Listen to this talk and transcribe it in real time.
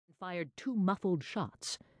fired 2 muffled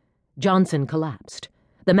shots. Johansen collapsed.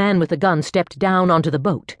 The man with the gun stepped down onto the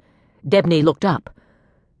boat. Debney looked up.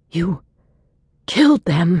 "You killed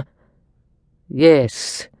them?"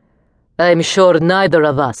 "Yes. I'm sure neither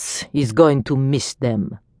of us is going to miss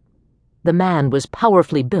them." The man was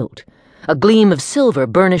powerfully built. A gleam of silver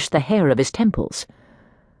burnished the hair of his temples.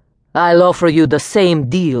 "I'll offer you the same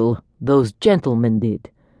deal those gentlemen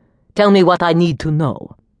did. Tell me what I need to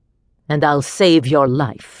know, and I'll save your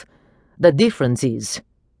life. The difference is,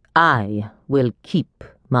 I will keep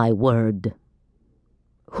my word."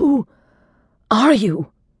 "Who are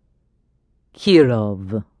you?"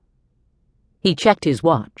 "Kirov." He checked his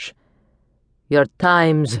watch. "Your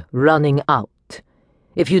time's running out.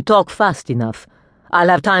 If you talk fast enough, I'll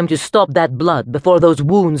have time to stop that blood before those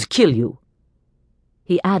wounds kill you."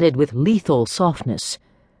 He added with lethal softness,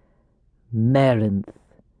 "Merinth.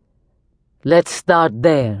 Let's start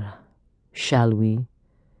there, shall we?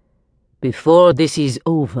 Before this is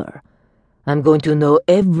over, I'm going to know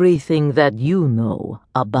everything that you know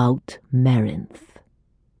about Merinth."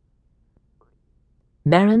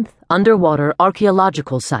 Merinth Underwater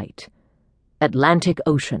Archaeological Site, Atlantic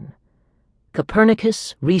Ocean,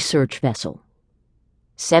 Copernicus Research Vessel,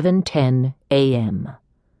 7:10 a.m.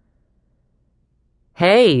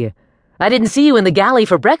 "Hey, I didn't see you in the galley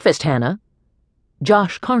for breakfast, Hannah,"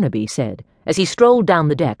 Josh Carnaby said as he strolled down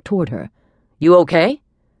the deck toward her. "You okay?"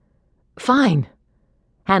 "Fine."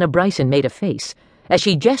 Hannah Bryson made a face as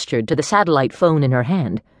she gestured to the satellite phone in her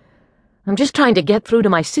hand. "I'm just trying to get through to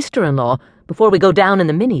my sister-in-law before we go down in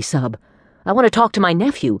the mini-sub. I want to talk to my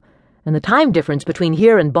nephew, and the time difference between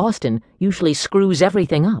here and Boston usually screws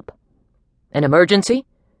everything up." "An emergency?"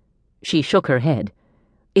 She shook her head.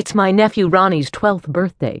 "It's my nephew Ronnie's 12th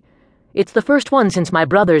birthday. It's the first one since my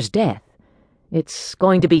brother's death. It's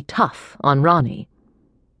going to be tough on Ronnie."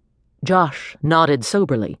 Josh nodded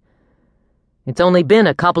soberly. "It's only been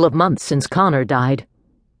a couple of months since Connor died.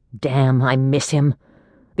 Damn, I miss him.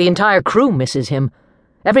 The entire crew misses him.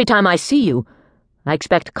 Every time I see you, I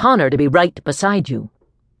expect Connor to be right beside you."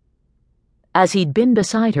 As he'd been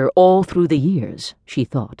beside her all through the years, she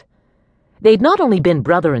thought. They'd not only been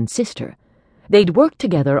brother and sister, they'd worked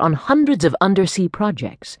together on hundreds of undersea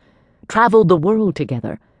projects, traveled the world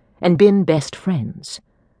together, and been best friends.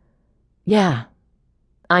 "Yeah,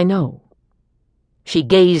 I know." She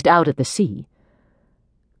gazed out at the sea.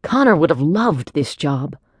 "Connor would have loved this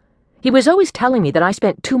job. He was always telling me that I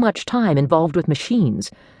spent too much time involved with machines,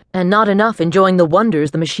 and not enough enjoying the wonders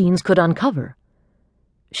the machines could uncover."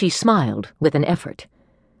 She smiled with an effort.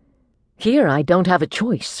 "Here I don't have a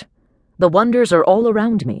choice. The wonders are all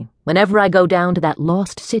around me whenever I go down to that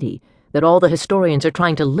lost city that all the historians are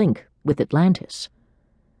trying to link with Atlantis."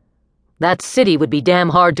 "That city would be damn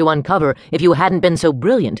hard to uncover if you hadn't been so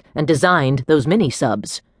brilliant and designed those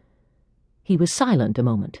mini-subs." He was silent a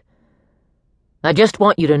moment. "I just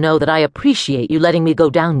want you to know that I appreciate you letting me go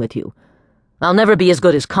down with you. I'll never be as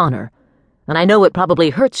good as Connor, and I know it probably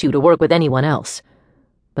hurts you to work with anyone else,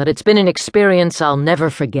 but it's been an experience I'll never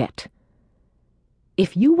forget."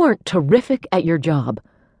 "If you weren't terrific at your job,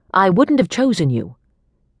 I wouldn't have chosen you."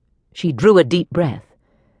 She drew a deep breath.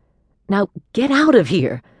 "Now get out of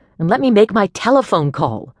here and let me make my telephone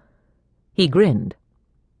call." He grinned.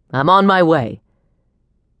 "I'm on my way."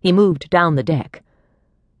 He moved down the deck.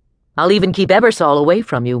 "I'll even keep Ebersol away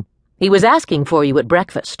from you. He was asking for you at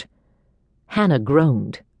breakfast." Hannah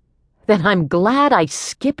groaned. "Then I'm glad I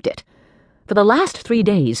skipped it. For the last 3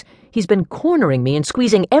 days, he's been cornering me and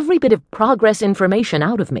squeezing every bit of progress information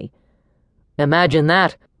out of me." "Imagine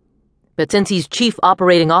that. But since he's chief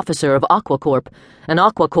operating officer of Aquacorp, and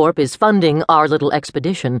Aquacorp is funding our little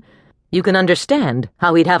expedition, you can understand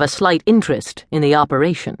how he'd have a slight interest in the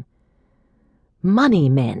operation." "Money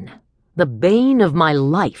men. The bane of my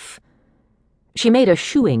life." She made a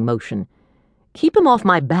shooing motion. "Keep him off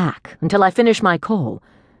my back until I finish my call,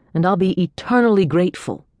 and I'll be eternally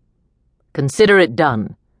grateful." "Consider it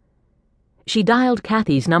done." She dialed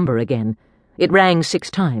Kathy's number again. It rang 6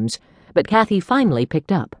 times, but Kathy finally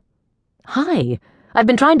picked up. "Hi, I've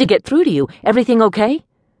been trying to get through to you. Everything okay?"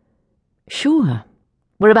 "Sure.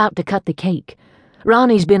 We're about to cut the cake.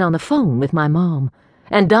 Ronnie's been on the phone with my mom,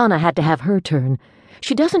 and Donna had to have her turn.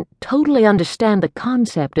 She doesn't totally understand the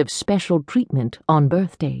concept of special treatment on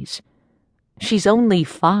birthdays. She's only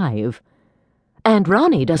 5. And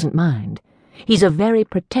Ronnie doesn't mind. He's a very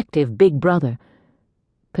protective big brother,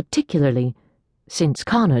 particularly since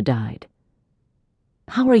Connor died."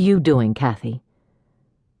 "How are you doing, Kathy?"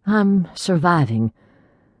 "I'm surviving.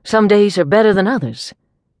 Some days are better than others."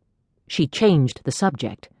 She changed the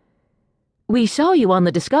subject. "We saw you on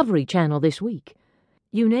the Discovery Channel this week.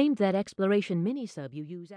 You named that exploration mini-sub you use